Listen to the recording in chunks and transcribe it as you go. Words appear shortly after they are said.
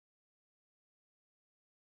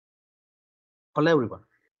Hello everyone.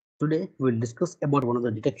 Today we'll discuss about one of the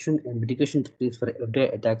detection and mitigation techniques for everyday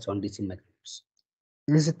attacks on DC microgrids.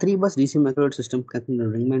 It is a 3-bus DC microgrid system containing a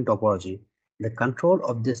ring-main topology. The control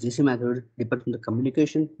of this DC microgrid depends on the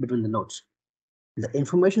communication between the nodes. The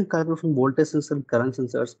information collected from voltage sensor and current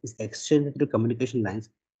sensors is exchanged through communication lines,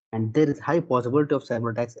 and there is high possibility of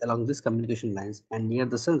cyber attacks along these communication lines and near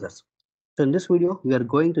the sensors. So in this video, we are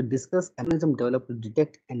going to discuss a mechanism developed to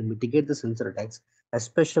detect and mitigate the sensor attacks,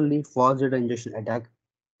 especially false data injection attack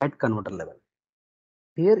at converter level.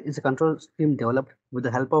 Here is a control scheme developed with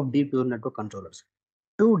the help of deep neural network controllers.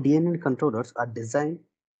 Two DNN controllers are designed,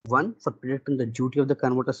 one for predicting the duty of the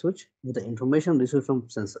converter switch with the information received from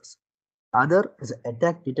sensors. Other is an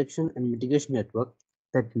attack detection and mitigation network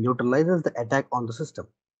that neutralizes the attack on the system.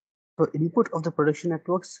 So input of the prediction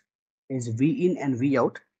networks is V in and V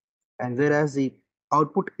out, and whereas the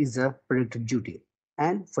output is a predicted duty.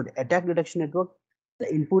 And for the attack detection network, the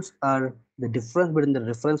inputs are the difference between the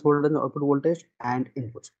reference voltage and the output voltage and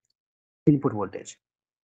input voltage.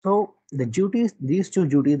 So the duties, these two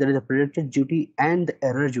duties, that is the predicted duty and the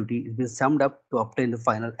error duty, is being summed up to obtain the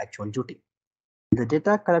final actual duty. The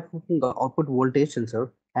data collected from the output voltage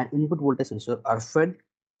sensor and input voltage sensor are fed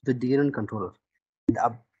to the DNN controller.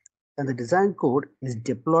 And the design code is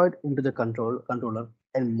deployed into the controller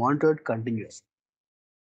and monitored continuously.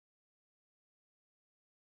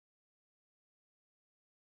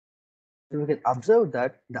 So we can observe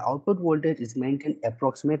that the output voltage is maintained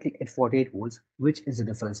approximately at 48 volts, which is the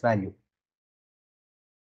reference value.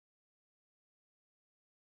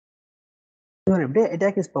 So an everyday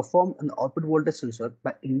attack is performed on the output voltage sensor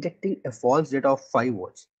by injecting a false data of 5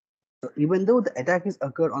 volts. So even though the attack is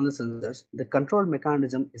occurred on the sensors, the control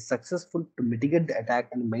mechanism is successful to mitigate the attack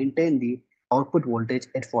and maintain the output voltage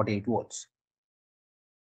at 48 volts.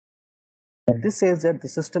 This says that the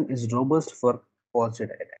system is robust for false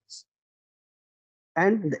data attacks.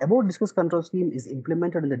 And the above discussed control scheme is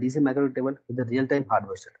implemented in the DC microgrid table with the real-time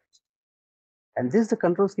hardware setups. And this is the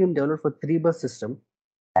control scheme developed for 3-bus system,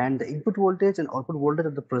 and the input voltage and output voltage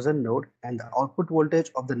of the present node and the output voltage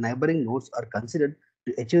of the neighboring nodes are considered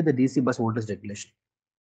to achieve the DC bus voltage regulation.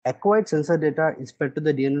 Acquired sensor data is fed to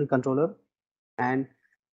the DNN controller, and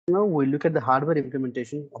now we look at the hardware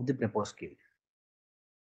implementation of the proposed scheme.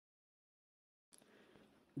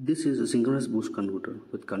 This is a synchronous boost converter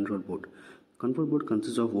with control board. Control board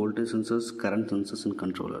consists of voltage sensors, current sensors, and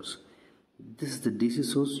controllers. This is the DC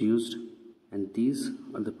source used, and these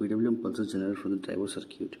are the PWM pulses generated from the driver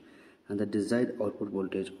circuit and the desired output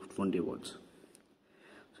voltage of 20 volts.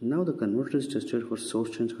 So now the converter is tested for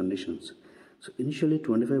source change conditions. So initially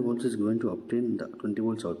 25 volts is going to obtain the 20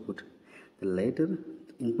 volts output. Then later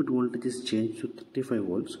the input voltage is changed to 35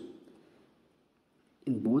 volts.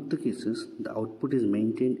 In both the cases, the output is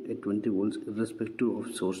maintained at 20 volts irrespective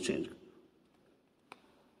of source change.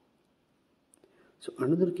 So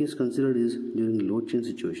another case considered is during load change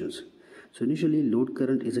situations. So initially load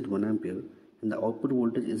current is at 1 ampere and the output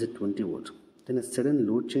voltage is at 20 volts. Then a sudden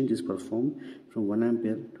load change is performed from 1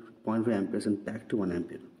 ampere to 0.5 amperes and back to 1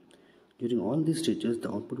 ampere. During all these stages,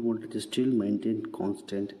 the output voltage is still maintained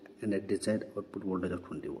constant and at desired output voltage of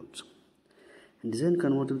 20 volts. And design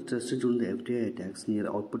converter is tested during the FDI attacks near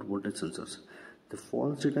output voltage sensors. The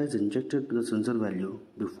false data is injected to the sensor value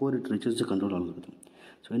before it reaches the control algorithm.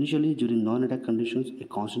 So initially during non-attack conditions, a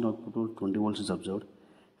constant output of 20 volts is observed,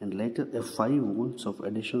 and later a 5 volts of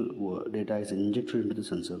additional data is injected into the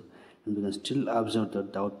sensor, and we can still observe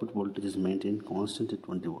that the output voltage is maintained constant at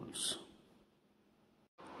 20 volts.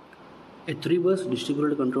 A 3-bus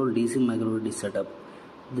distributed control DC microgrid is set up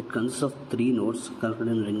that consists of 3 nodes connected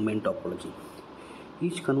in ring-main topology.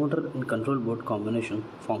 Each converter and control board combination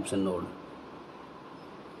forms a node.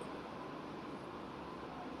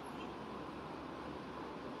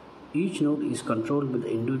 Each node is controlled by the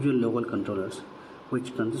individual local controllers,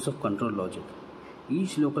 which consists of control logic.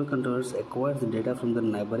 Each local controller acquires the data from the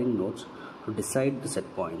neighboring nodes to decide the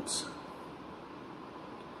set points.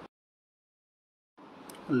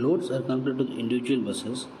 Loads are connected to the individual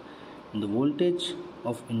buses, and the voltage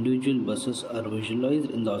of individual buses are visualized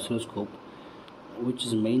in the oscilloscope, which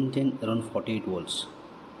is maintained around 48 volts.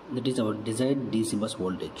 That is our desired DC bus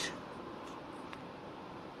voltage.